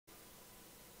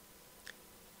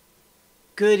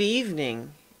Good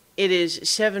evening. It is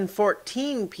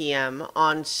 7:14 p.m.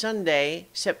 on Sunday,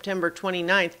 September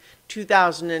 29th,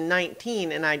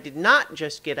 2019, and I did not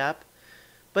just get up,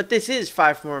 but this is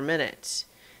 5 more minutes.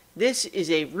 This is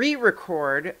a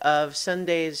re-record of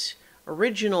Sunday's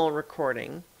original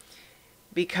recording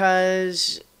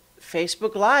because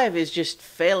Facebook Live is just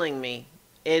failing me.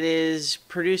 It is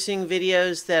producing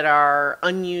videos that are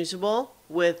unusable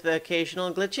with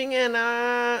occasional glitching, and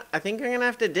I think I'm going to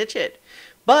have to ditch it.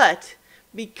 But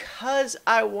because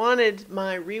I wanted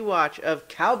my rewatch of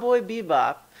Cowboy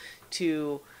Bebop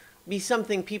to be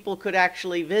something people could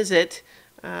actually visit,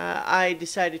 I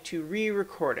decided to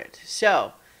re-record it.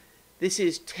 So, this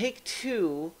is take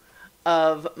 2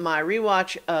 of my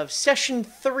rewatch of Session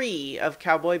 3 of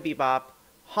Cowboy Bebop,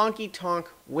 Honky-Tonk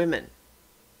Women.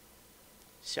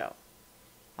 So,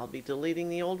 I'll be deleting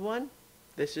the old one.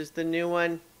 This is the new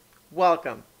one.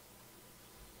 Welcome.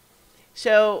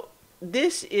 So,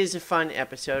 this is a fun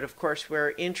episode. Of course,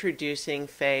 we're introducing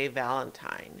Faye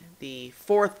Valentine, the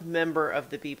 4th member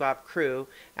of the Bebop crew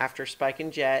after Spike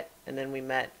and Jet, and then we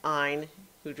met Ein,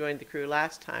 who joined the crew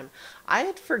last time. I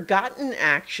had forgotten,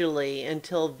 actually,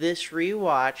 until this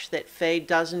rewatch, that Faye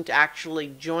doesn't actually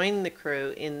join the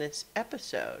crew in this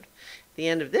episode. At the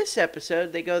end of this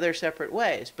episode, they go their separate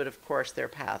ways, but of course their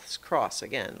paths cross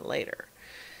again later.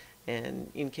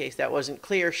 And in case that wasn't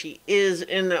clear, she is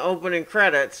in the opening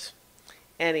credits.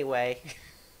 Anyway,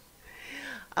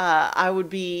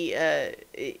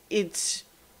 it's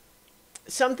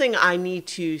something I need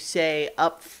to say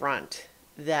up front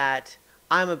that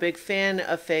I'm a big fan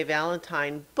of Faye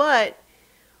Valentine, but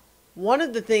one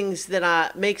of the things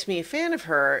that makes me a fan of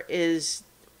her is,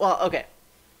 well, okay,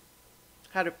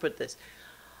 how to put this?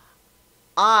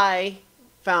 I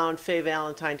found Faye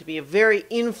Valentine to be a very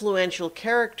influential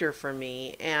character for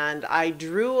me, and I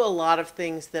drew a lot of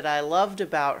things that I loved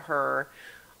about her,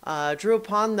 drew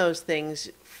upon those things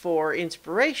for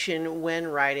inspiration when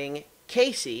writing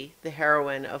Casey, the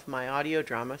heroine of my audio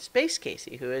drama, Space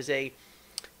Casey, who is a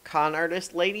con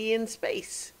artist lady in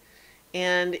space.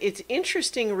 And it's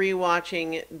interesting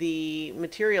rewatching the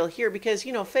material here because,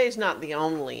 you know, Faye's not the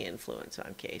only influence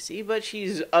on Casey, but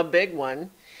she's a big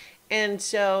one. And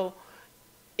so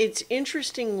it's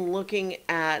interesting looking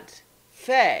at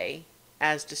Faye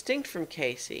as distinct from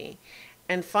Casey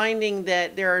and finding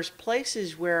that there are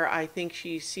places where I think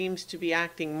she seems to be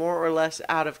acting more or less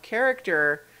out of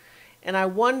character. And I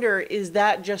wonder, is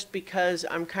that just because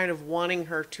I'm kind of wanting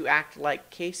her to act like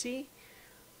Casey?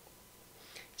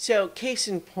 So, case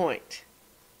in point,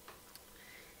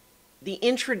 the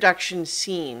introduction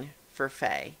scene for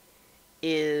Faye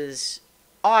is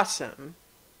awesome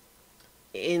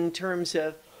in terms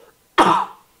of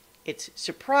it's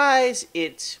surprise,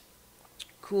 it's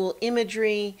cool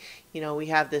imagery. You know, we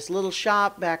have this little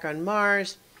shop back on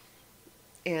Mars,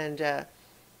 and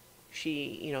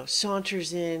she, you know,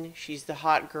 saunters in. She's the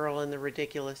hot girl in the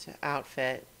ridiculous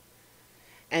outfit.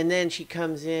 And then she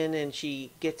comes in and she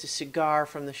gets a cigar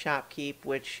from the shopkeep,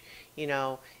 which, you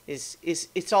know,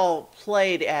 it's all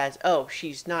played as, oh,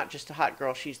 she's not just a hot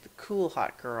girl, she's the cool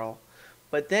hot girl.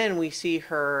 But then we see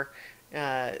her,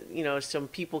 you know, some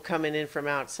people coming in from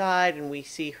outside, and we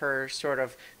see her sort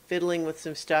of fiddling with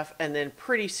some stuff, and then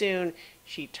pretty soon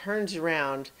she turns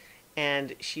around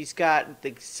and she's got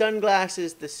the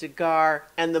sunglasses, the cigar,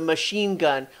 and the machine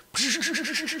gun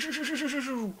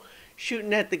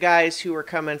shooting at the guys who were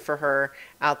coming for her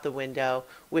out the window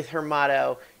with her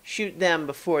motto, shoot them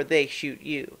before they shoot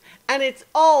you. And it's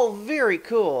all very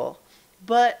cool,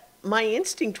 but my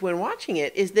instinct when watching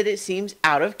it is that it seems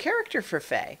out of character for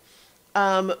Faye.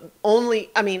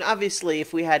 I mean, obviously,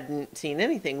 if we hadn't seen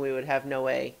anything, we would have no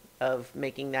way of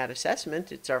making that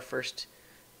assessment. It's our first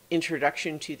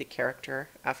introduction to the character,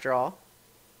 after all.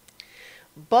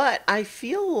 But I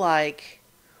feel like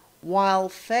while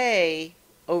Faye,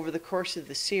 over the course of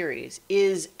the series,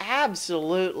 is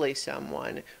absolutely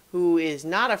someone who is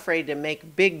not afraid to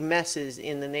make big messes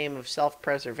in the name of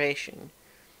self-preservation,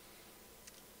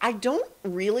 I don't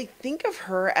really think of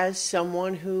her as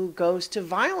someone who goes to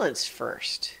violence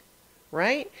first,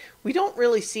 right? We don't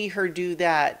really see her do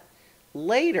that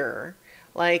later.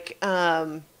 Like,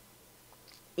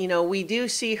 you know, we do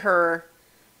see her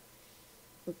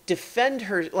defend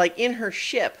her, like in her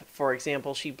ship, for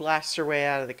example, she blasts her way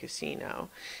out of the casino.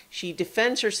 She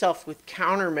defends herself with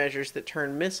countermeasures that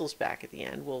turn missiles back at the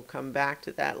end. We'll come back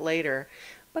to that later.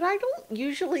 But I don't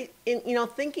usually, you know,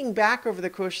 thinking back over the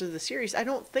course of the series, I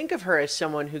don't think of her as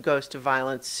someone who goes to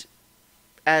violence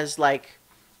as like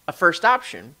a first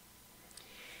option.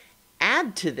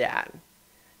 Add to that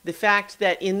the fact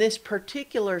that in this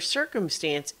particular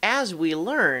circumstance, as we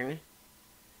learn,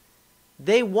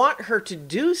 They want her to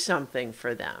do something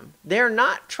for them. They're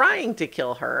not trying to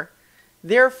kill her.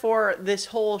 Therefore, this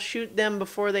whole shoot them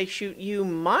before they shoot you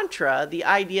mantra, the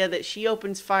idea that she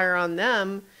opens fire on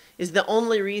them, is the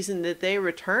only reason that they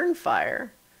return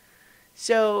fire.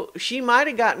 So she might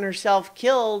have gotten herself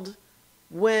killed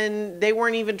when they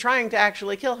weren't even trying to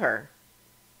actually kill her.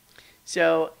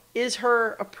 So is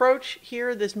her approach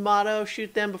here, this motto,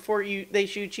 shoot them before they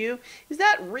shoot you, is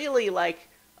that really like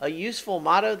a useful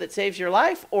motto that saves your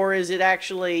life? Or is it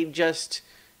actually just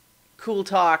cool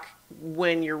talk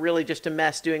when you're really just a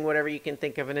mess doing whatever you can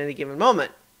think of in any given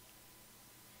moment?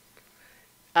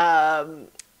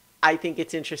 I think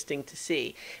it's interesting to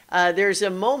see. There's a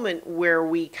moment where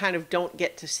we kind of don't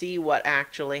get to see what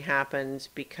actually happens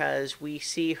because we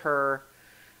see her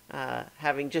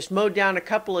having just mowed down a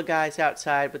couple of guys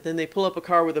outside, but then they pull up a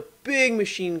car with a big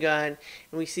machine gun,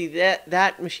 and we see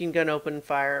that machine gun open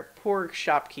fire. Poor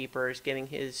shopkeeper is getting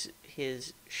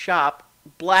his shop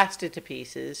blasted to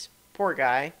pieces. Poor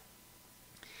guy.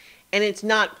 And it's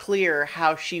not clear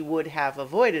how she would have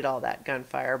avoided all that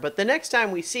gunfire. But the next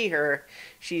time we see her,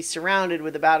 she's surrounded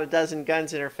with about a dozen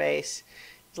guns in her face.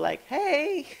 It's like,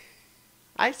 hey,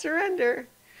 I surrender.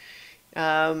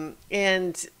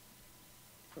 And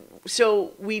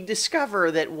so we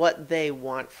discover that what they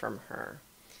want from her.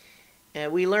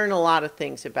 And we learn a lot of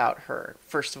things about her.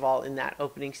 First of all, in that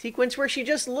opening sequence where she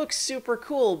just looks super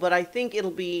cool. But I think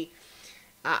it'll be...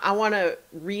 I want to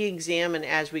re-examine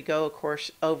as we go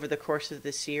over the course of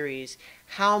the series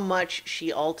how much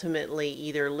she ultimately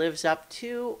either lives up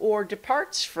to or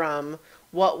departs from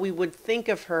what we would think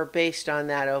of her based on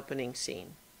that opening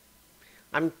scene.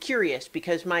 I'm curious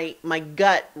because my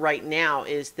gut right now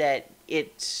is that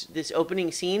this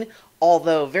opening scene,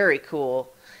 although very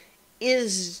cool,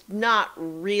 is not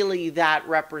really that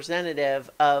representative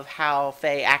of how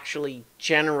Faye actually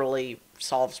generally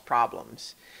solves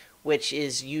problems, which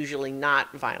is usually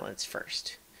not violence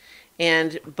first.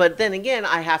 But then again,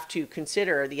 I have to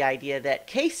consider the idea that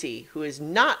Casey, who is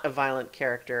not a violent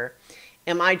character,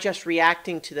 am I just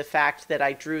reacting to the fact that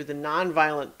I drew the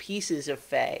non-violent pieces of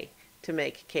Faye to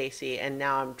make Casey, and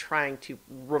now I'm trying to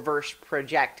reverse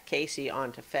project Casey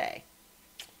onto Faye?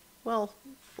 Well,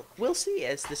 we'll see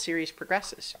as the series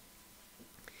progresses.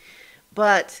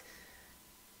 But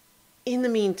in the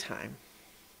meantime,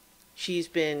 she's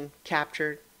been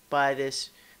captured by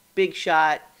this big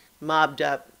shot, mobbed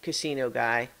up casino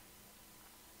guy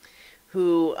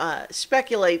who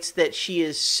speculates that she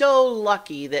is so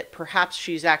lucky that perhaps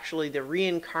she's actually the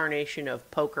reincarnation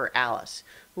of Poker Alice,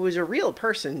 who was a real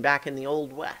person back in the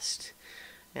Old West.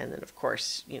 And then, of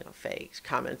course, Faye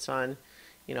comments on,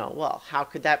 well, how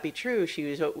could that be true?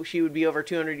 She would be over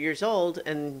 200 years old.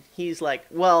 And he's like,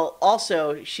 well,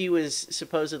 also, she was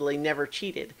supposedly never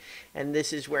cheated. And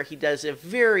this is where he does a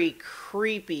very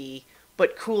creepy,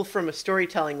 but cool from a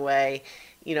storytelling way,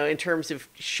 in terms of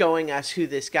showing us who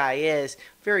this guy is.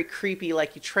 Very creepy,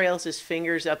 like he trails his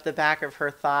fingers up the back of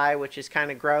her thigh, which is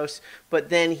kind of gross. But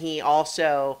then he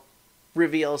also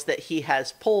reveals that he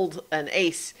has pulled an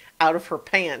ace out of her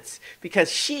pants because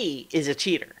she is a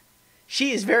cheater.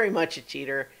 She is very much a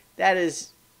cheater. That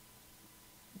is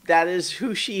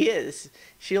who she is.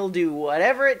 She'll do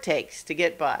whatever it takes to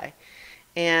get by.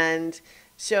 And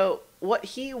so what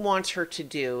he wants her to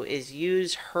do is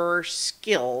use her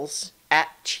skills at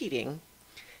cheating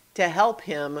to help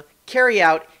him carry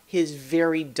out his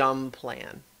very dumb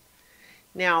plan.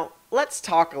 Now, let's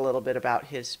talk a little bit about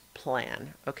his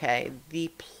plan, okay? The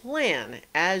plan,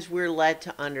 as we're led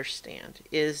to understand,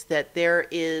 is that there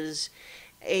is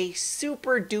a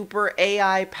super duper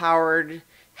AI powered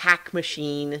hack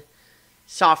machine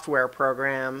software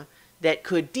program that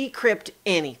could decrypt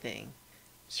anything.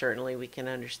 Certainly we can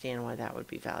understand why that would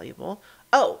be valuable.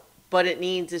 Oh, but it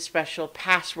needs a special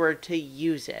password to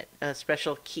use it, a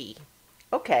special key.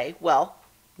 Okay, well,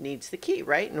 needs the key,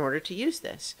 right, in order to use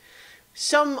this.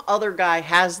 Some other guy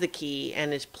has the key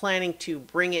and is planning to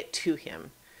bring it to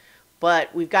him.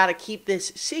 But we've got to keep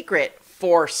this secret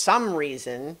for some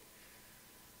reason.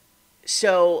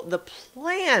 So the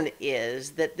plan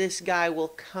is that this guy will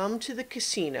come to the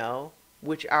casino,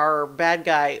 which our bad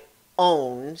guy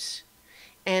owns,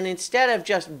 and instead of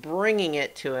just bringing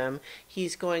it to him,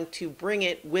 he's going to bring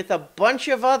it with a bunch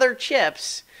of other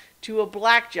chips to a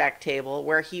blackjack table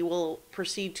where he will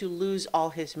proceed to lose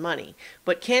all his money.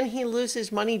 But can he lose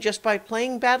his money just by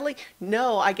playing badly?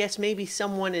 No, I guess maybe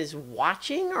someone is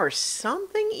watching or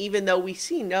something, even though we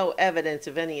see no evidence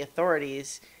of any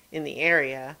authorities in the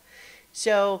area.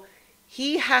 So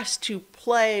he has to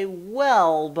play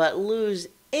well but lose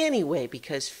anyway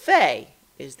because Faye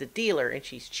is the dealer and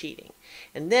she's cheating.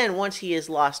 And then once he has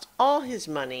lost all his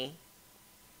money,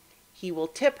 he will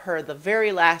tip her the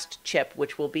very last chip,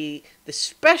 which will be the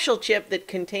special chip that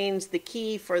contains the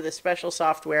key for the special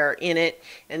software in it,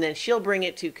 and then she'll bring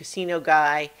it to Casino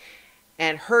Guy,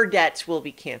 and her debts will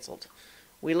be canceled.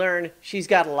 We learn she's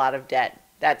got a lot of debt.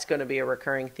 That's going to be a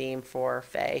recurring theme for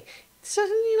Faye. So,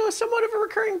 somewhat of a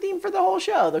recurring theme for the whole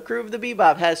show. The crew of the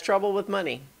Bebop has trouble with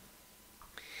money.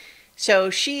 So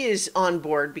she is on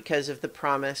board because of the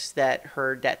promise that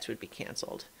her debts would be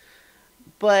canceled.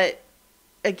 But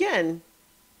again,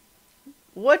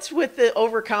 what's with the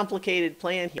overcomplicated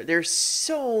plan here? There's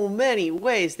so many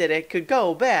ways that it could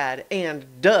go bad, and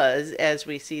does as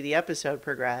we see the episode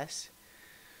progress.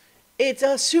 It's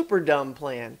a super dumb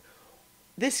plan.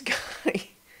 This guy,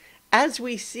 as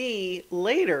we see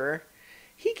later,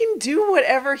 he can do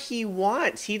whatever he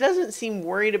wants. He doesn't seem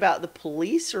worried about the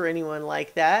police or anyone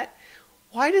like that.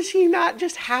 Why does he not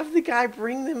just have the guy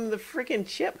bring them the freaking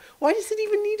chip? Why does it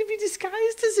even need to be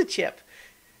disguised as a chip?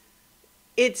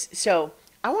 So,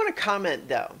 I want to comment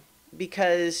though,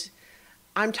 because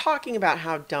I'm talking about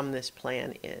how dumb this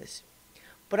plan is.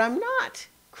 But I'm not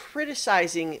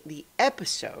criticizing the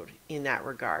episode in that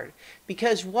regard,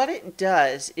 because what it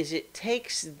does is it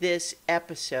takes this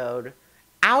episode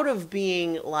out of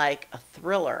being like a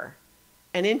thriller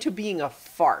and into being a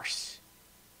farce.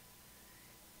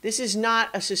 This is not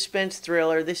a suspense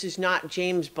thriller. This is not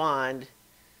James Bond.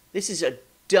 This is a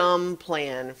dumb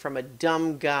plan from a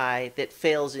dumb guy that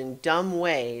fails in dumb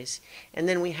ways. And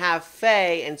then we have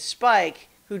Faye and Spike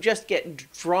who just get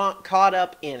caught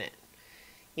up in it.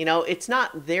 It's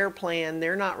not their plan.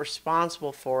 They're not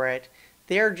responsible for it.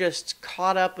 They're just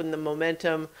caught up in the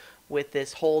momentum with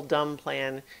this whole dumb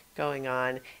plan going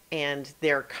on. And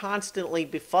they're constantly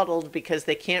befuddled because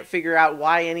they can't figure out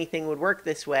why anything would work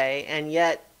this way. And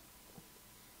yet,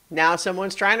 now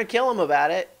someone's trying to kill them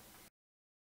about it.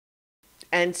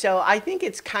 And so I think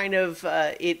it's kind of,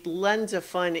 it lends a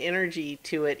fun energy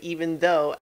to it, even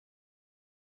though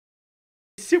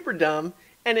it's super dumb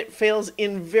and it fails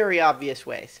in very obvious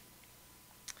ways.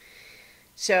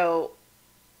 So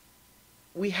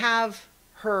we have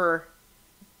her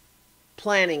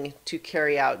planning to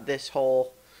carry out this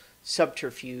whole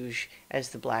subterfuge as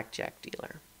the blackjack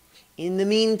dealer. In the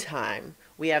meantime,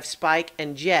 we have Spike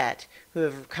and Jet, who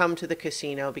have come to the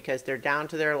casino because they're down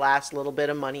to their last little bit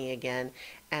of money again.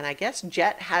 And I guess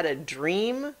Jet had a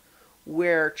dream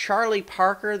where Charlie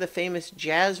Parker, the famous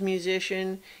jazz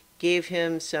musician, gave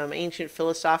him some ancient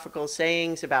philosophical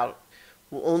sayings about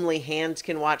only hands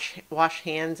can wash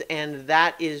hands, and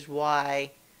that is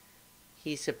why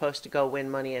he's supposed to go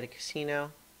win money at a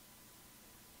casino.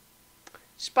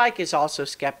 Spike is also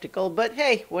skeptical, but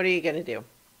hey, what are you going to do?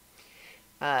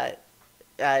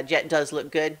 Jet does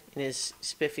look good in his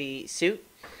spiffy suit,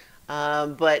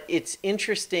 but it's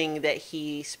interesting that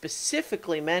he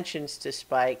specifically mentions to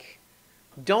Spike,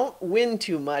 don't win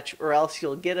too much or else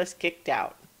you'll get us kicked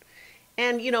out.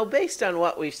 And, based on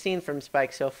what we've seen from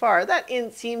Spike so far, that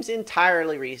seems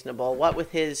entirely reasonable. What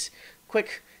with his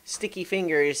quick, sticky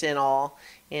fingers and all,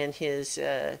 and his,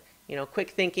 quick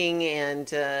thinking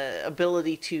and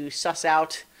ability to suss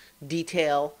out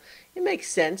detail, it makes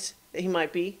sense that he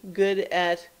might be good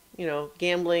at,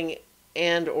 gambling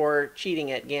and or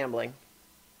cheating at gambling.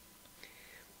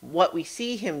 What we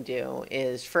see him do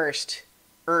is first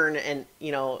earn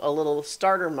a little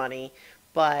starter money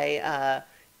by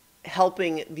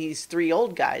helping these three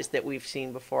old guys that we've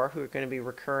seen before, who are going to be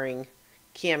recurring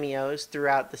cameos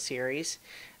throughout the series.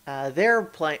 They're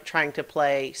trying to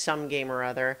play some game or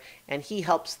other, and he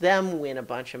helps them win a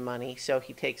bunch of money, so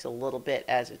he takes a little bit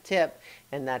as a tip,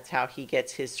 and that's how he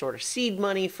gets his sort of seed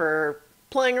money for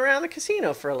playing around the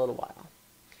casino for a little while.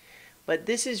 But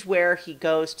this is where he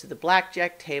goes to the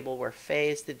blackjack table where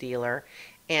Faye is the dealer,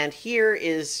 and here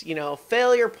is,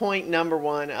 failure point number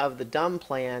one of the dumb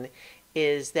plan,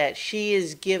 is that she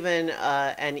is given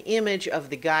an image of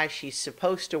the guy she's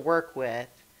supposed to work with,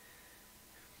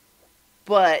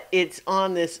 but it's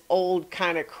on this old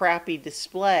kind of crappy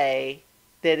display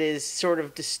that is sort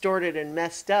of distorted and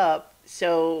messed up,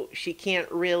 so she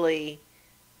can't really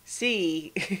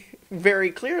see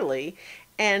very clearly,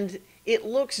 and it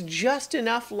looks just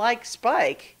enough like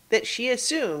Spike that she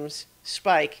assumes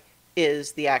Spike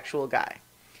is the actual guy.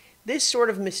 This sort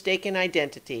of mistaken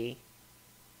identity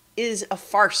is a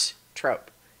farce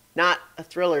trope, not a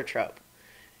thriller trope.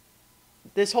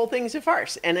 This whole thing's a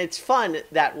farce, and it's fun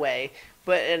that way,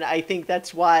 and I think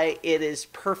that's why it is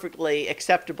perfectly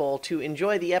acceptable to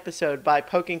enjoy the episode by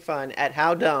poking fun at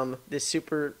how dumb this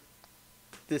stupid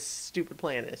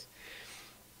plan is.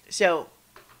 So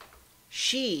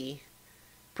she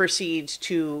proceeds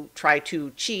to try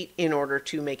to cheat in order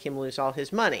to make him lose all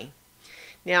his money.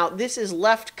 Now, this is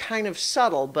left kind of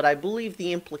subtle, but I believe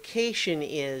the implication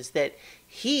is that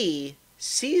he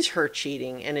sees her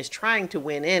cheating and is trying to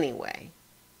win anyway.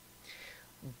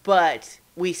 But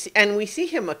we see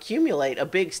him accumulate a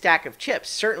big stack of chips,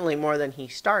 certainly more than he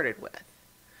started with.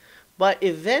 But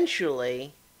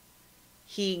eventually,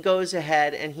 he goes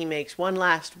ahead and he makes one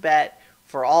last bet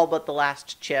for all but the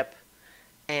last chip.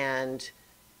 And,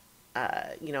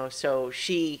 so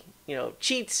she,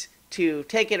 cheats to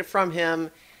take it from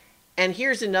him. And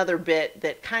here's another bit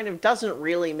that kind of doesn't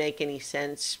really make any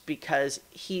sense because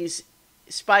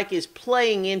Spike is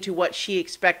playing into what she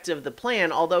expects of the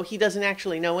plan, although he doesn't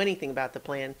actually know anything about the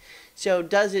plan. So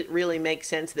does it really make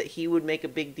sense that he would make a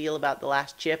big deal about the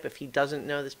last chip if he doesn't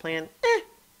know this plan?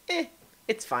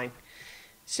 It's fine.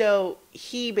 So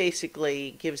he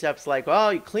basically gives up, like,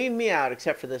 well, you cleaned me out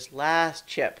except for this last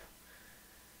chip.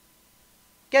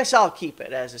 Guess I'll keep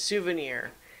it as a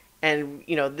souvenir. And,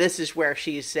 this is where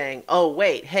she's saying, oh,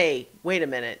 wait a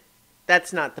minute.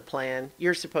 That's not the plan.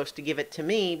 You're supposed to give it to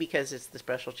me because it's the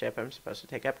special chip I'm supposed to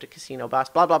take up to Casino Boss,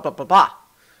 blah, blah, blah, blah, blah.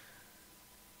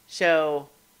 So,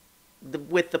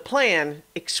 with the plan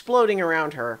exploding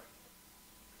around her,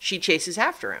 she chases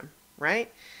after him,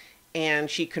 right? And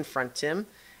she confronts him.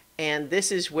 And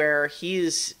this is where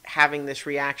he's having this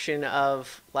reaction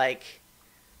of, like,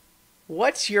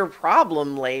 what's your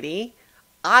problem, lady?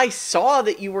 I saw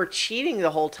that you were cheating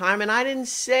the whole time and I didn't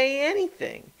say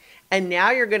anything. And now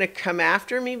you're going to come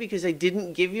after me because I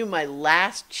didn't give you my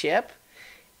last chip?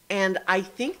 And I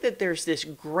think that there's this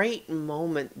great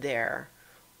moment there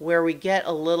where we get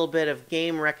a little bit of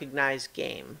game recognized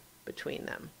game between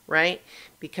them, right?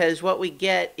 Because what we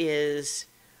get is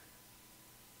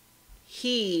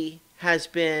he has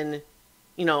been,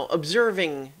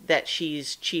 observing that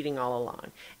she's cheating all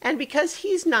along. And because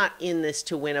he's not in this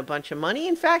to win a bunch of money,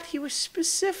 in fact, he was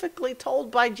specifically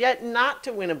told by Jet not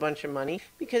to win a bunch of money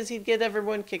because he'd get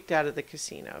everyone kicked out of the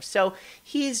casino. So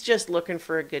he's just looking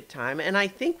for a good time. And I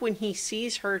think when he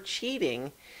sees her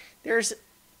cheating, there's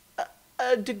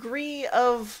a degree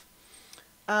of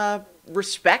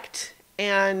respect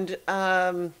and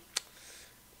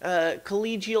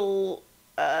collegial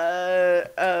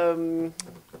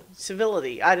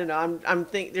civility. I don't know.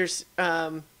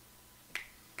 I'm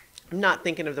not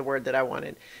thinking of the word that I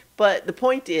wanted. But the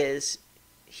point is,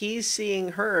 he's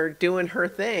seeing her doing her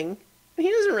thing. He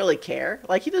doesn't really care.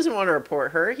 Like, he doesn't want to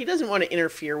report her. He doesn't want to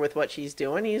interfere with what she's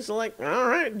doing. He's like, all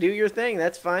right, do your thing.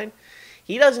 That's fine.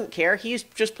 He doesn't care. He's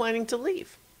just planning to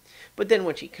leave. But then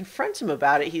when she confronts him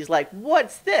about it, he's like,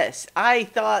 what's this? I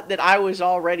thought that I was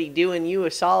already doing you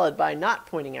a solid by not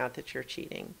pointing out that you're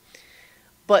cheating.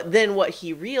 But then what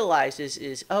he realizes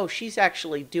is, oh, she's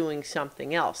actually doing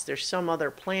something else. There's some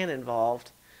other plan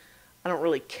involved. I don't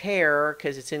really care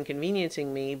because it's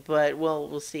inconveniencing me, but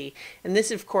we'll see. And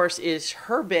this, of course, is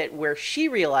her bit where she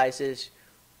realizes,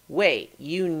 wait,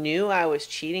 you knew I was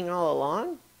cheating all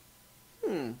along?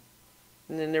 And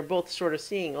then they're both sort of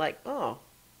seeing like, oh,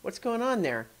 what's going on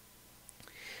there?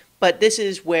 But this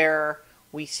is where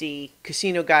we see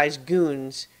Casino Guy's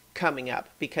goons coming up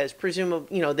because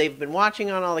presumably, they've been watching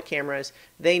on all the cameras.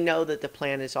 They know that the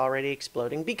plan is already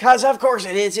exploding because, of course,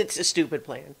 it is. It's a stupid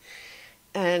plan.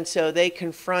 And so they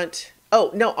confront... Oh,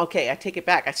 no, okay, I take it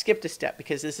back. I skipped a step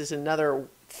because this is another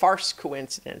farce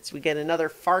coincidence. We get another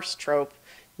farce trope,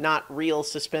 not real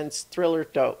suspense thriller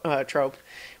trope,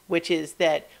 which is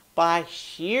that by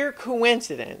sheer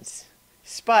coincidence,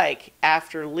 Spike,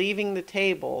 after leaving the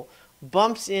table,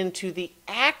 bumps into the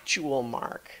actual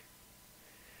Mark,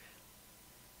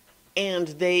 and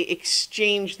they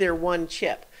exchange their one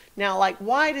chip. Now, like,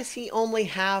 why does he only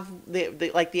have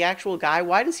the actual guy?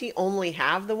 Why does he only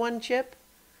have the one chip?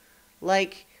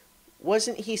 Like,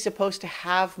 wasn't he supposed to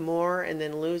have more and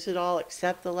then lose it all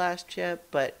except the last chip?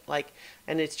 But like,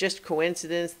 and it's just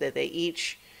coincidence that they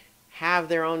each have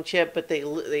their own chip, but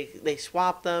they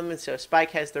swap them, and so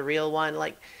Spike has the real one.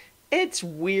 Like, it's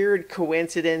weird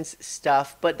coincidence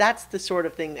stuff, but that's the sort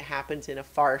of thing that happens in a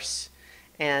farce,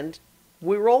 and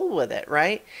we roll with it,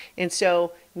 right? And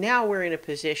so now we're in a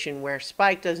position where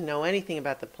Spike doesn't know anything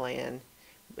about the plan,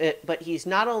 but he's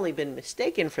not only been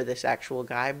mistaken for this actual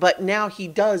guy, but now he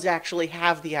does actually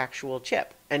have the actual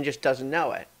chip and just doesn't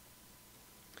know it.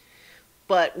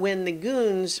 But when the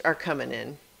goons are coming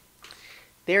in,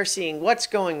 they're seeing what's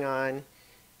going on.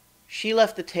 She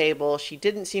left the table. She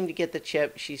didn't seem to get the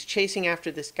chip. She's chasing after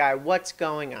this guy. What's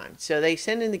going on? So they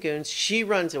send in the goons. She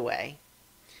runs away.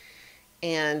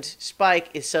 And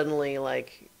Spike is suddenly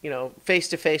like, face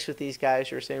to face with these guys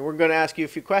who are saying, we're going to ask you a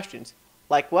few questions.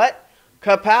 Like what?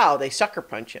 Kapow! They sucker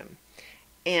punch him.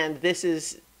 And this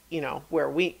is where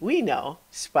we know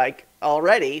Spike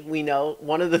already. We know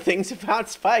one of the things about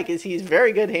Spike is he's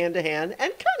very good hand to hand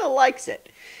and kind of likes it.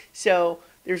 So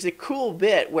there's a cool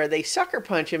bit where they sucker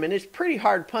punch him, and it's a pretty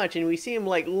hard punch, and we see him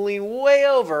like lean way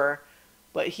over,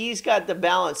 but he's got the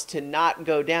balance to not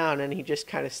go down, and he just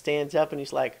kind of stands up and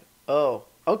he's like, oh,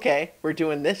 okay, we're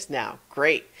doing this now.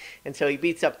 Great. And so he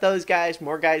beats up those guys.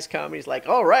 More guys come. He's like,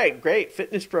 all right, great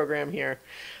fitness program here.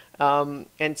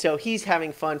 And so he's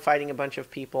having fun fighting a bunch of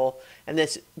people. And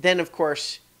then, of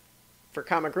course, for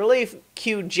comic relief,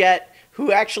 cue Jet,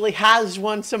 who actually has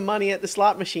won some money at the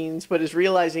slot machines, but is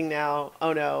realizing now,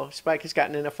 oh no, Spike has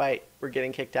gotten in a fight. We're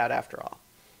getting kicked out after all.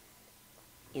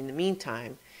 In the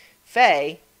meantime,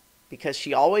 Faye, because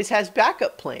she always has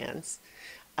backup plans,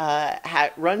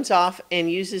 runs off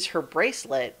and uses her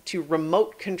bracelet to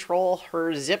remote control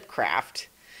her zip craft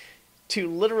to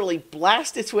literally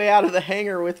blast its way out of the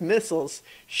hangar with missiles,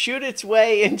 shoot its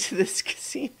way into this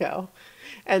casino,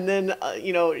 and then,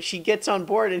 she gets on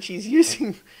board and she's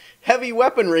using heavy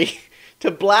weaponry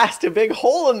to blast a big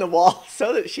hole in the wall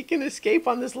so that she can escape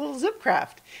on this little zip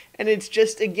craft. And it's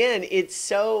just, again, it's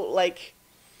so, like,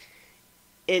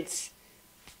 it's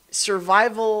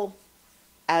survival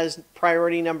as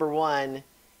priority number one,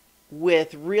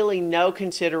 with really no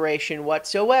consideration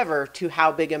whatsoever to how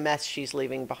big a mess she's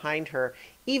leaving behind her,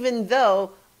 even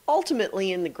though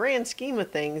ultimately in the grand scheme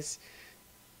of things,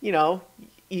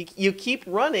 you keep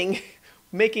running,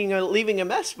 leaving a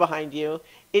mess behind you.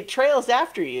 It trails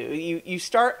after you. You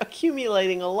start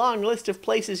accumulating a long list of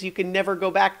places you can never go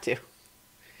back to,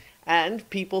 and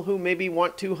people who maybe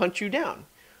want to hunt you down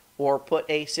or put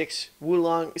a 6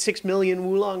 million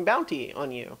Wulong bounty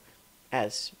on you,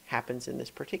 as happens in this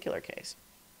particular case.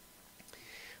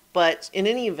 But in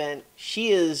any event,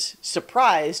 she is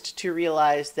surprised to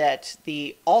realize that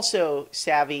the also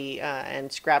savvy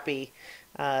and scrappy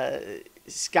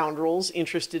scoundrels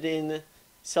interested in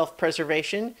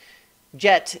self-preservation,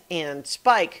 Jet and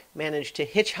Spike, manage to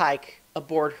hitchhike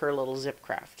aboard her little zip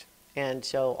craft. And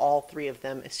so all three of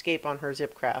them escape on her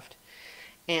zip craft.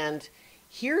 And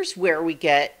here's where we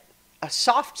get a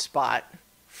soft spot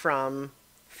from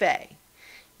Faye.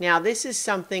 Now, this is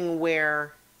something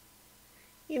where,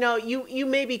 you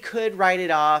maybe could write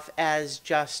it off as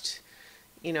just,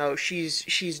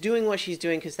 she's doing what she's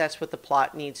doing because that's what the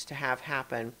plot needs to have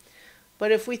happen.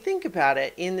 But if we think about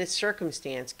it, in this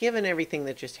circumstance, given everything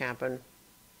that just happened,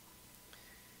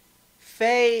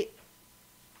 Faye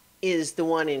is the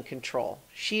one in control.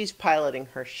 She's piloting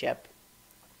her ship.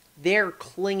 They're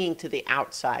clinging to the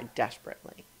outside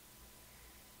desperately.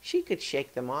 She could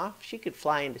shake them off. She could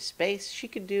fly into space. She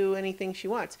could do anything she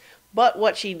wants. But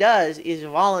what she does is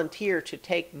volunteer to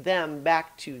take them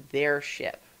back to their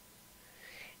ship.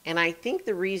 And I think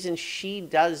the reason she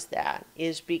does that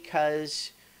is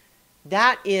because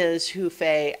that is who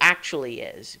Faye actually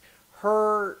is.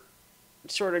 Her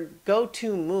sort of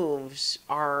go-to moves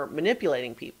are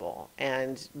manipulating people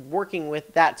and working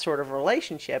with that sort of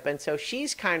relationship. And so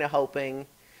she's kind of hoping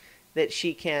that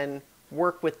she can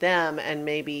work with them and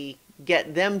maybe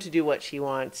get them to do what she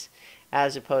wants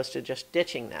as opposed to just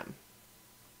ditching them.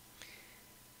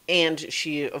 And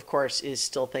she, of course, is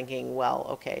still thinking, well,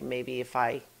 okay, maybe if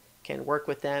I can work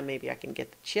with them, maybe I can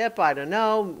get the chip. I don't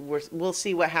know. We'll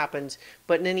see what happens.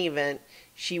 But in any event,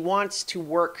 she wants to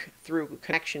work through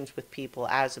connections with people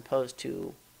as opposed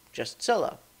to just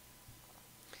solo.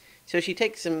 So she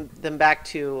takes them back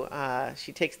to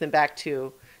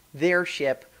their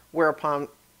ship, whereupon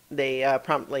they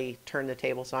promptly turn the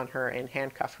tables on her and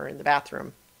handcuff her in the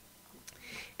bathroom.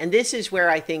 And this is where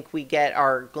I think we get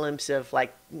our glimpse of,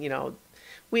 like,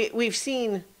 we've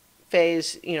seen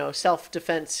Faye's,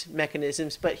 self-defense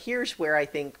mechanisms, but here's where I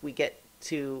think we get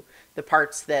to the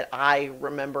parts that I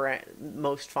remember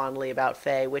most fondly about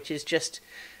Faye, which is just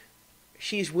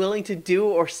she's willing to do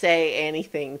or say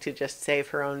anything to just save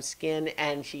her own skin,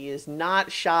 and she is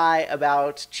not shy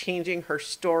about changing her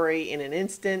story in an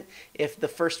instant. If the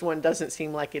first one doesn't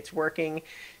seem like it's working,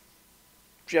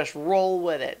 just roll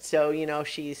with it. So,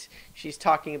 she's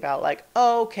talking about, like,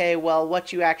 oh, okay, well,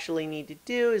 what you actually need to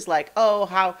do is, like, oh,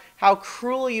 how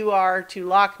cruel you are to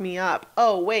lock me up.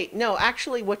 Oh, wait, no,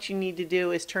 actually what you need to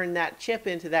do is turn that chip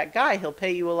into that guy. He'll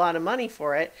pay you a lot of money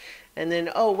for it. And then,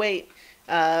 oh, wait,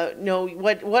 no,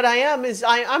 what I am is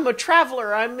I'm a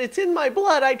traveler. It's in my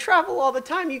blood. I travel all the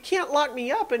time. You can't lock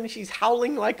me up. And she's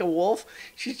howling like a wolf.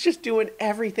 She's just doing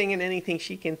everything and anything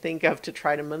she can think of to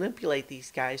try to manipulate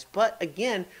these guys. But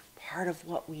again, part of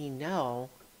what we know,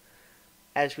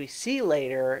 as we see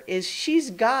later, is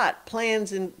she's got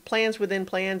plans within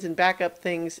plans and backup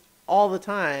things all the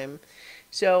time.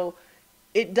 So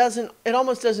it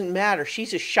almost doesn't matter.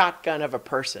 She's a shotgun of a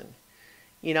person.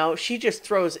 You know, she just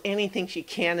throws anything she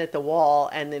can at the wall,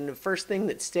 and then the first thing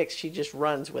that sticks, she just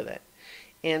runs with it.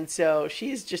 And so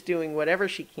she's just doing whatever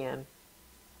she can.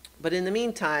 But in the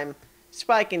meantime,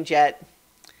 Spike and Jet,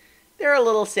 they're a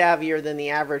little savvier than the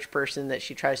average person that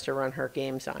she tries to run her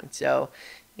games on. So,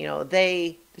 you know,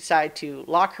 they decide to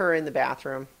lock her in the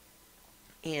bathroom,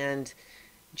 and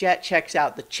Jet checks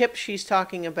out the chip she's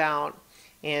talking about,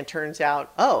 and turns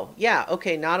out, oh, yeah,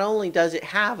 okay, not only does it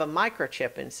have a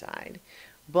microchip inside,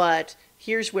 but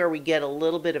here's where we get a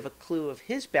little bit of a clue of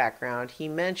his background. He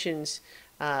mentions,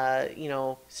 a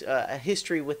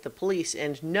history with the police,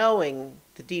 and knowing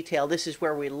the detail, this is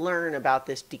where we learn about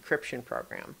this decryption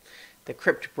program, the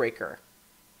crypt breaker.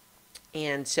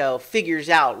 And so figures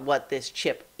out what this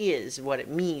chip is, what it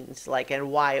means, like,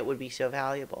 and why it would be so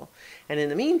valuable. And in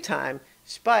the meantime,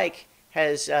 Spike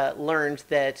has learned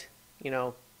that,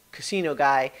 Casino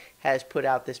Guy has put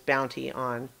out this bounty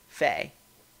on Faye.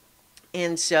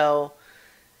 And so,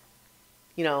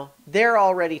 they're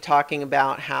already talking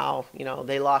about how,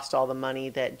 they lost all the money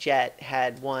that Jet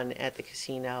had won at the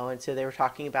casino. And so they were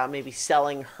talking about maybe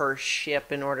selling her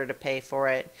ship in order to pay for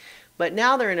it. But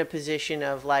now they're in a position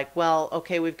of like, well,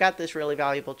 okay, we've got this really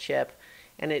valuable chip,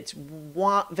 and it's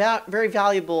very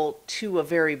valuable to a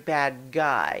very bad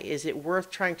guy. Is it worth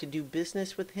trying to do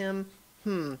business with him?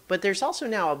 But there's also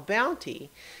now a bounty.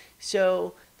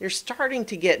 So they're starting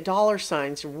to get dollar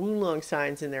signs, Wulong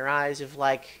signs in their eyes of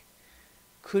like,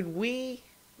 could we,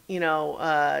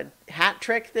 hat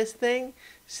trick this thing,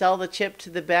 sell the chip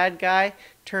to the bad guy,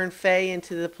 turn Faye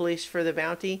into the police for the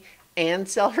bounty, and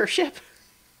sell her ship?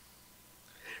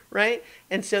 Right?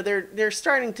 And so they're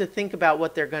starting to think about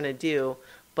what they're going to do.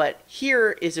 But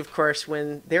here is, of course,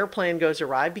 when their plan goes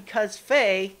awry, because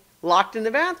Faye, locked in the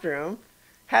bathroom,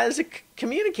 has a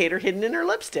communicator hidden in her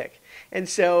lipstick. And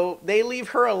so they leave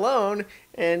her alone,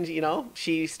 and,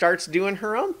 she starts doing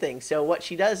her own thing. So what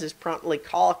she does is promptly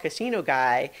call a Casino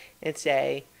Guy and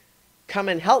say, come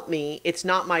and help me. It's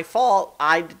not my fault.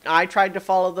 I tried to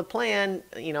follow the plan.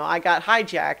 I got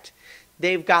hijacked.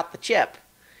 They've got the chip.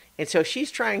 And so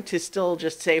she's trying to still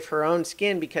just save her own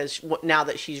skin, because now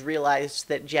that she's realized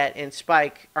that Jet and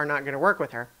Spike are not going to work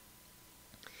with her.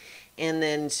 And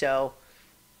then so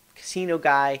Casino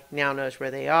Guy now knows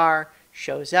where they are,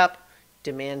 shows up,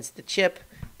 demands the chip.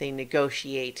 They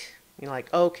negotiate.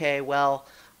 Like, okay, well,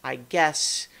 I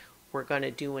guess we're going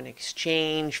to do an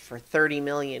exchange for 30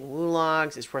 million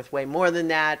Wulongs. It's worth way more than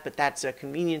that, but that's a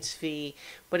convenience fee.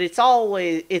 But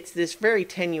it's this very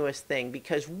tenuous thing,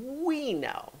 because we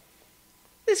know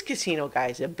this Casino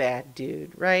Guy's a bad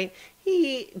dude, right?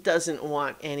 He doesn't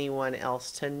want anyone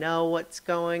else to know what's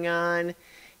going on.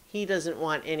 He doesn't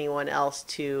want anyone else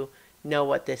to know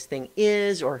what this thing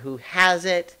is or who has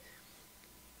it.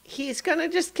 He's going to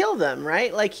just kill them,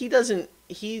 right? Like, he doesn't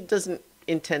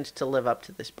intend to live up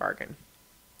to this bargain.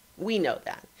 We know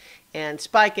that. And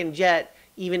Spike and Jet,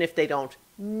 even if they don't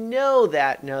know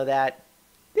that,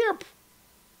 they're,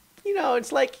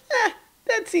 it's like,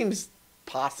 that seems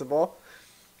possible.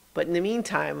 But in the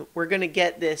meantime, we're going to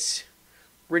get this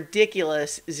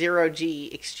ridiculous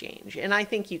 0G exchange. And I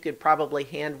think you could probably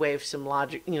hand wave some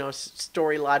logic,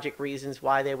 story logic reasons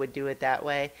why they would do it that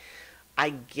way. I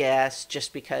guess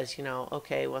just because,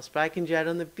 okay, well, Spike and Jet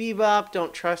on the Bebop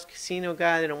don't trust Casino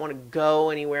Guy. They don't want to go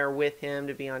anywhere with him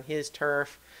to be on his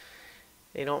turf.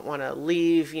 They don't want to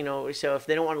leave, so if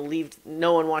they don't want to leave,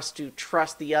 no one wants to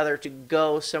trust the other to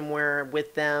go somewhere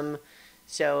with them.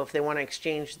 So if they want to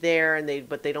exchange there,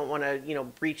 but they don't want to,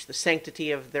 breach the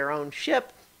sanctity of their own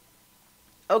ship,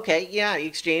 okay, yeah, you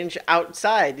exchange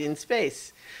outside in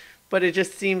space. But it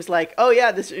just seems like, oh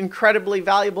yeah, this incredibly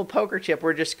valuable poker chip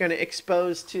we're just going to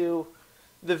expose to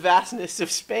the vastness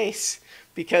of space,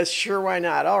 because sure, why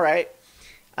not? All right.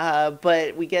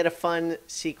 But we get a fun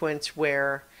sequence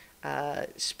where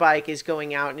Spike is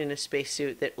going out in a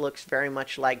spacesuit that looks very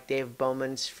much like Dave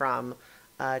Bowman's from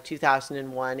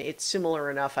 2001. It's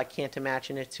similar enough, I can't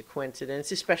imagine it's a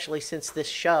coincidence, especially since this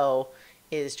show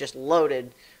is just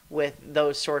loaded with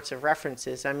those sorts of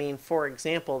references. I mean, for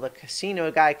example, the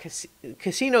Casino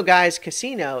Guy's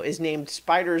casino is named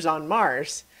Spiders on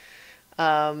Mars.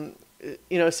 So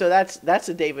that's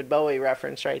a David Bowie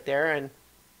reference right there, and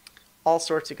all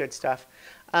sorts of good stuff.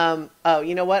 Oh,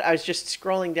 you know what? I was just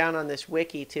scrolling down on this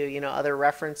wiki to, other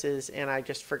references, and I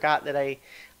just forgot that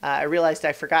I realized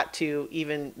I forgot to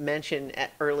even mention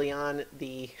early on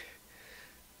the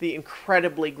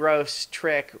incredibly gross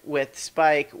trick with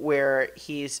Spike where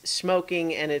he's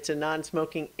smoking and it's a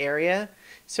non-smoking area.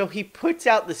 So he puts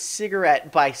out the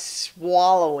cigarette by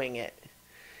swallowing it.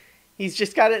 He's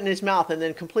just got it in his mouth, and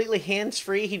then completely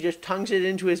hands-free, he just tongues it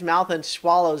into his mouth and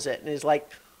swallows it, and is like,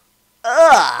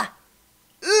 ugh,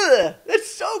 ugh,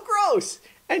 that's so gross.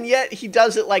 And yet he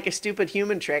does it like a stupid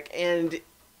human trick, and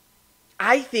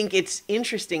I think it's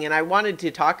interesting, and I wanted to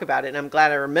talk about it, and I'm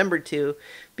glad I remembered to,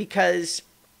 because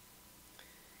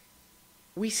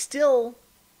we still,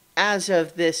 as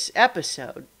of this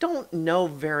episode, don't know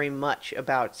very much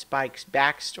about Spike's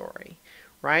backstory,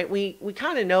 right? We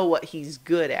kind of know what he's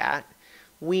good at.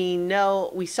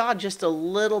 We saw just a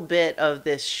little bit of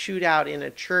this shootout in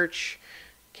a church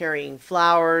carrying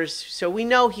flowers, so we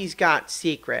know he's got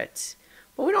secrets,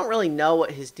 but we don't really know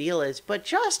what his deal is. But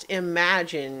just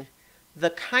imagine the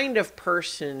kind of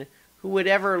person who would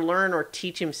ever learn or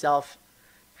teach himself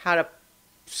how to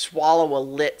swallow a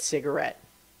lit cigarette.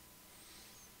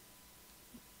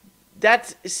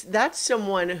 That's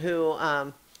someone who,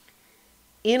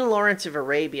 in Lawrence of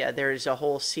Arabia, there's a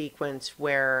whole sequence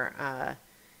where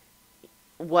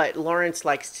what Lawrence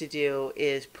likes to do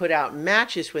is put out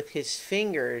matches with his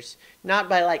fingers, not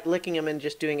by like licking them and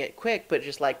just doing it quick, but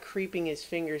just like creeping his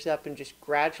fingers up and just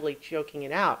gradually choking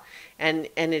it out. And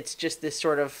it's just this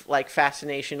sort of like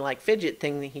fascination, like fidget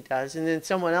thing that he does. And then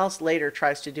someone else later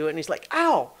tries to do it, and he's like,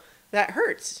 ow, that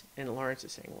hurts. And Lawrence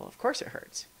is saying, well, of course it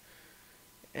hurts.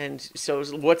 And so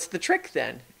what's the trick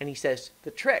then? And he says,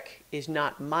 the trick is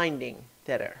not minding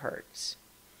that it hurts.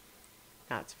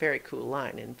 Now, it's a very cool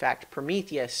line. In fact,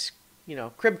 Prometheus,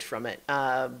 cribbed from it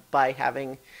by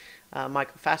having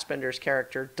Michael Fassbender's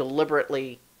character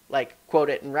deliberately, like, quote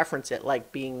it and reference it,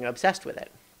 like being obsessed with it.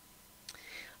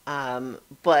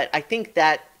 But I think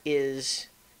that is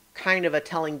kind of a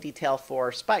telling detail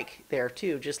for Spike there,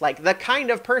 too. Just like the kind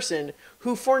of person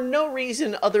who, for no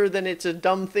reason other than it's a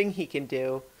dumb thing he can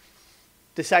do,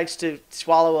 decides to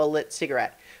swallow a lit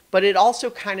cigarette. But it also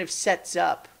kind of sets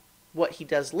up what he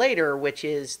does later, which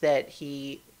is that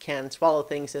he can swallow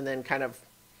things and then kind of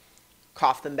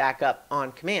cough them back up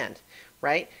on command,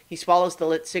 right? He swallows the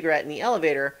lit cigarette in the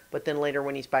elevator, but then later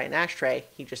when he's by an ashtray,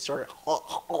 he just sort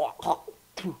of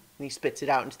and he spits it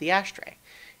out into the ashtray,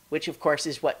 which of course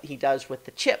is what he does with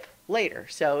the chip later.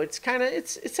 So it's kind of, it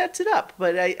sets it up,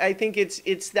 but I think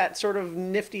it's that sort of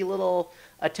nifty little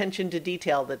attention to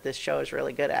detail that this show is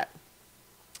really good at.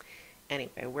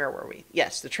 Anyway, where were we?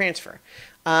 Yes, the transfer.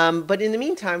 But in the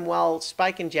meantime, while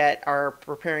Spike and Jet are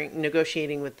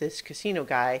negotiating with this casino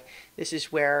guy, this is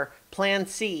where Plan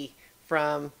C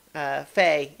from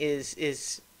Faye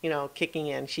is kicking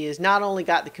in. She has not only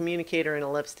got the communicator and a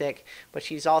lipstick, but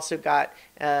she's also got,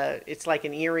 it's like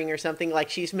an earring or something. Like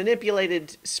she's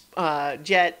manipulated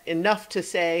Jet enough to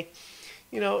say,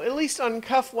 at least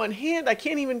uncuff one hand. I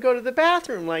can't even go to the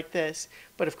bathroom like this.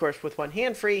 But of course, with one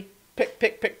hand free,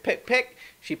 pick.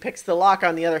 She picks the lock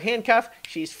on the other handcuff.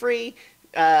 She's free.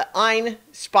 Ein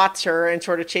spots her and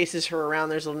sort of chases her around.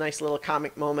 There's a nice little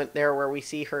comic moment there where we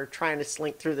see her trying to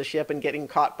slink through the ship and getting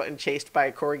caught and chased by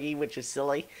a corgi, which is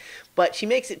silly. But she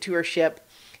makes it to her ship,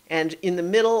 and in the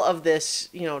middle of this,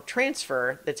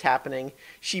 transfer that's happening,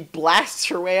 she blasts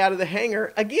her way out of the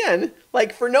hangar again,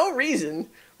 like for no reason.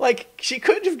 Like, she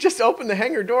could have just opened the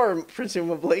hangar door,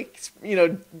 presumably.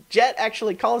 Jet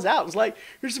actually calls out. It's like,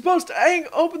 you're supposed to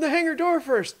open the hangar door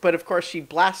first. But, of course, she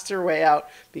blasts her way out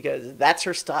because that's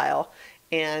her style.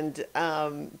 And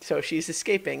so she's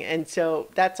escaping. And so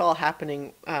that's all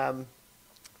happening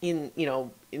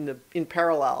in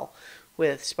parallel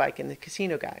with Spike and the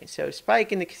casino guy. So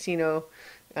Spike and the casino,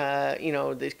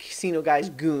 the casino guy's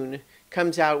goon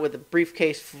comes out with a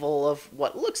briefcase full of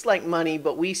what looks like money,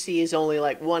 but we see is only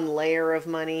like one layer of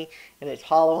money, and it's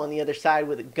hollow on the other side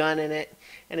with a gun in it.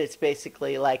 And it's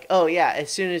basically like, oh yeah, as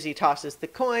soon as he tosses the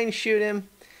coin, shoot him.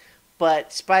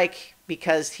 But Spike,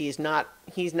 because he's no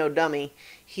dummy,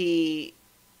 he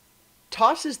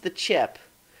tosses the chip,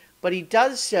 but he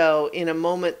does so in a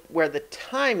moment where the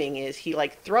timing is, he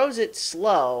like throws it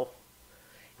slow,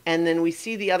 and then we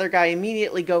see the other guy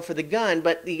immediately go for the gun,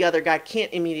 but the other guy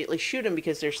can't immediately shoot him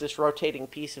because there's this rotating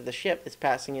piece of the ship that's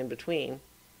passing in between.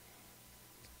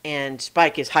 And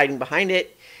Spike is hiding behind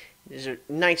it. There's a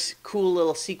nice, cool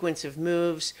little sequence of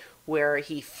moves where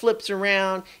he flips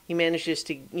around. He manages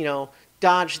to,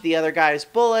 dodge the other guy's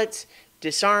bullets,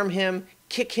 disarm him,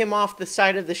 kick him off the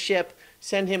side of the ship,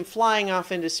 send him flying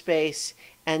off into space,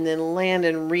 and then land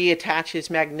and reattach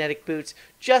his magnetic boots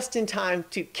just in time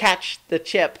to catch the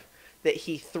chip that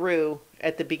he threw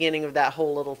at the beginning of that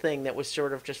whole little thing that was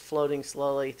sort of just floating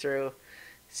slowly through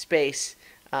space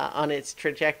on its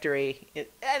trajectory. And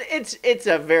it's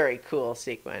a very cool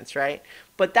sequence, right?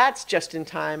 But that's just in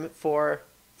time for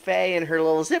Faye and her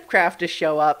little zip craft to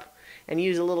show up and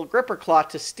use a little gripper claw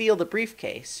to steal the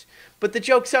briefcase. But the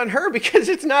joke's on her because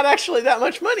it's not actually that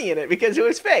much money in it because it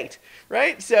was faked,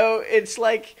 right? So it's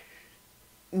like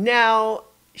now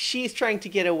she's trying to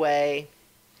get away.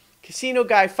 Casino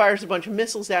guy fires a bunch of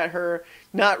missiles at her,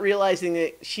 not realizing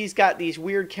that she's got these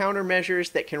weird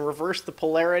countermeasures that can reverse the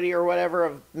polarity or whatever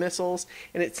of missiles,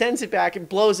 and it sends it back and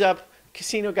blows up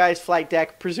Casino guy's flight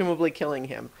deck, presumably killing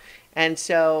him. And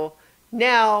so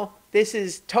now this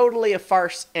is totally a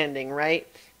farce ending, right?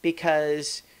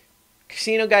 Because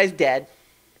Casino guy's dead.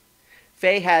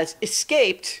 Faye has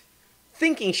escaped,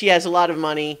 thinking she has a lot of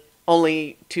money,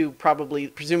 only to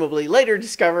presumably later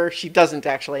discover she doesn't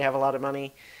actually have a lot of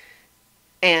money.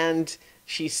 And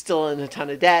she's still in a ton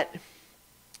of debt.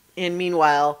 And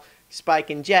meanwhile, Spike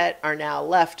and Jet are now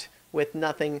left with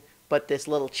nothing but this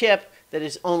little chip that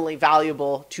is only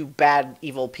valuable to bad,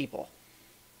 evil people.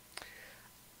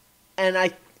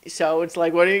 And so it's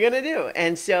like, what are you going to do?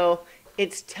 And so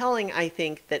it's telling, I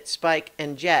think, that Spike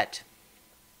and Jet,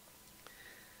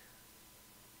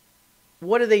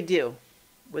 what do they do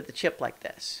with a chip like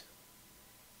this?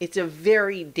 It's a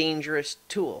very dangerous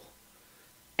tool.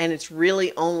 And it's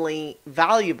really only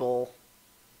valuable,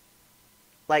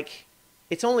 like,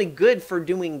 it's only good for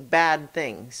doing bad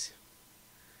things.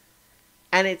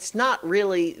 And it's not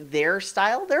really their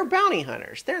style. They're bounty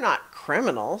hunters. They're not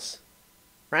criminals,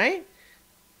 right?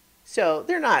 So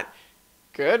they're not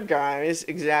good guys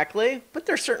exactly, but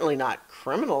they're certainly not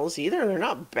criminals either. They're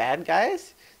not bad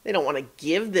guys. They don't want to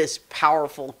give this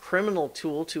powerful criminal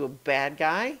tool to a bad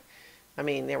guy. I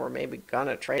mean, they were maybe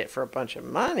gonna trade it for a bunch of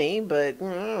money, but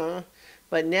now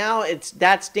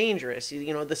that's dangerous.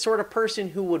 You know, the sort of person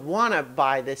who would want to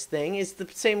buy this thing is the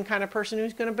same kind of person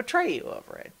who's going to betray you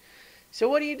over it. So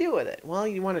what do you do with it? Well,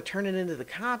 you want to turn it into the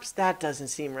cops? That doesn't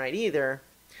seem right either.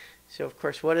 So of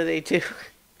course, what do? They take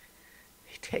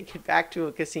it back to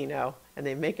a casino and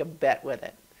they make a bet with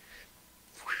it.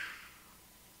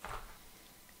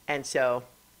 And so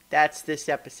that's this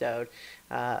episode.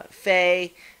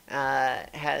 Faye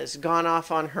has gone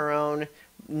off on her own,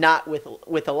 not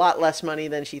with a lot less money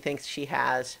than she thinks she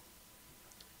has.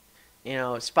 You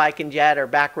know, Spike and Jet are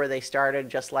back where they started,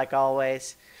 just like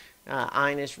always.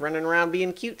 Ein is running around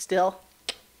being cute still.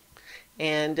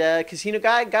 And Casino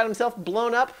Guy got himself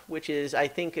blown up, which is, I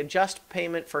think, a just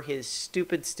payment for his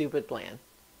stupid, stupid plan.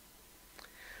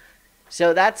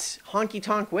 So that's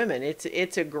Honky-Tonk Women.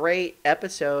 It's a great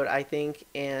episode, I think,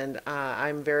 and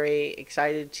I'm very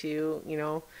excited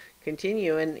to,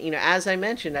 continue. And, as I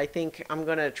mentioned, I think I'm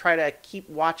going to try to keep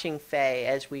watching Faye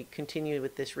as we continue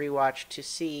with this rewatch to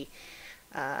see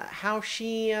how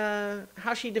she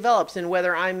develops and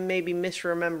whether I'm maybe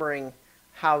misremembering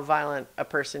how violent a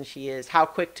person she is, how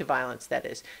quick to violence that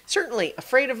is. Certainly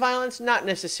afraid of violence, not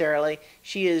necessarily.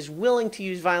 She is willing to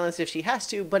use violence if she has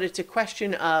to, but it's a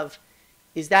question of,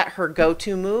 is that her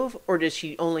go-to move, or does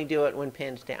she only do it when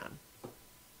pinned down?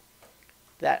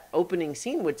 That opening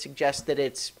scene would suggest that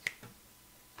it's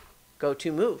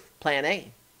go-to move, plan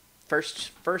A,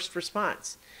 first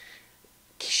response.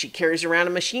 She carries around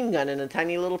a machine gun in a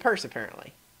tiny little purse,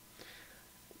 apparently.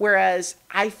 Whereas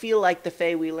I feel like the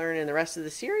Faye we learn in the rest of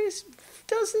the series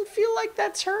doesn't feel like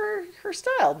that's her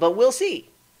style, but we'll see.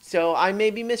 So I may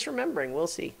be misremembering, we'll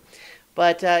see.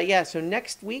 But yeah, so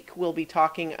next week we'll be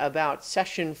talking about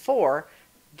Session 4,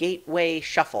 Gateway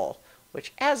Shuffle,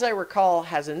 which, as I recall,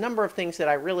 has a number of things that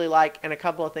I really like and a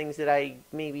couple of things that I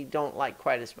maybe don't like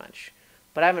quite as much.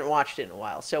 But I haven't watched it in a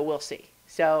while, so we'll see.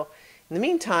 So in the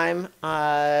meantime,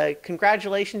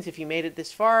 congratulations if you made it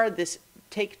this far. This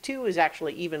take 2 is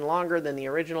actually even longer than the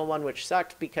original one, which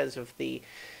sucked because of the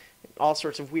all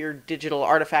sorts of weird digital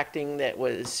artifacting that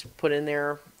was put in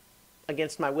there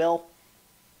against my will.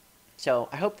 So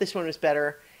I hope this one was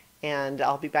better, and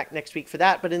I'll be back next week for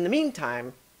that. But in the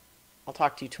meantime, I'll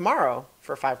talk to you tomorrow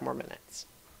for 5 more minutes.